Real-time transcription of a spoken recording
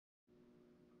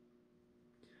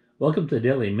Welcome to the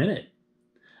Daily Minute.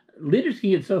 Leaders can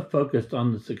get so focused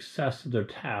on the success of their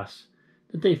tasks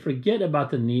that they forget about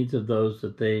the needs of those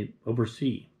that they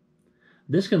oversee.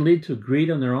 This can lead to greed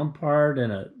on their own part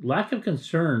and a lack of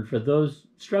concern for those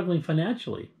struggling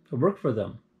financially to work for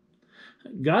them.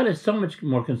 God is so much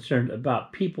more concerned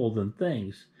about people than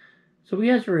things. So he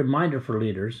has a reminder for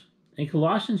leaders in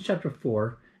Colossians chapter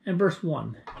 4 and verse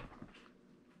 1.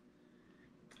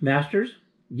 Masters,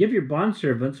 give your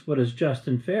bondservants what is just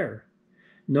and fair,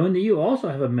 knowing that you also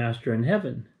have a master in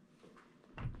heaven.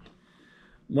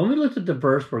 When we looked at the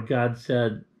verse where God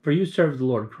said, "For you serve the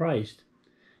Lord Christ,"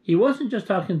 he wasn't just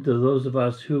talking to those of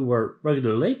us who were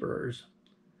regular laborers.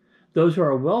 Those who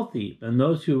are wealthy and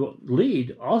those who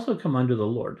lead also come under the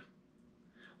Lord.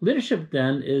 Leadership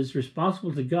then is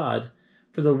responsible to God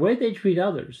for the way they treat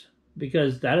others,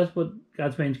 because that is what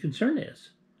God's main concern is.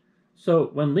 So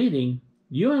when leading,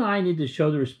 you and I need to show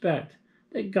the respect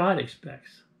that God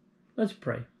expects. Let's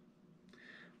pray.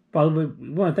 Father, we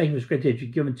want to thank you for this great day that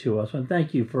you've given to us. I want to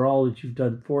thank you for all that you've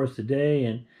done for us today.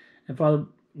 And Father,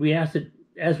 we ask that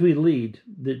as we lead,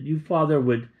 that you, Father,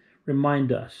 would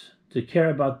remind us to care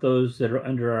about those that are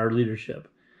under our leadership.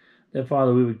 That,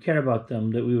 Father, we would care about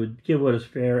them, that we would give what is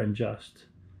fair and just.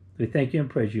 We thank you and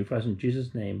praise you for us in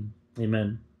Jesus' name.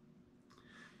 Amen.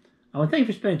 I want to thank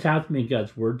you for spending time with me in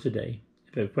God's Word today.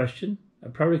 If you have a question, a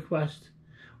prayer request,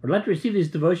 or would like to receive these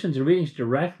devotions and readings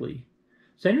directly,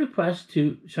 send a request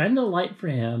to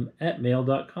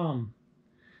shinethelightforhim@mail.com.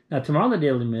 Now, tomorrow in the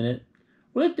Daily Minute,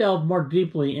 we'll delve more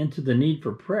deeply into the need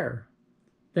for prayer.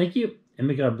 Thank you, and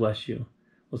may God bless you.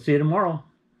 We'll see you tomorrow.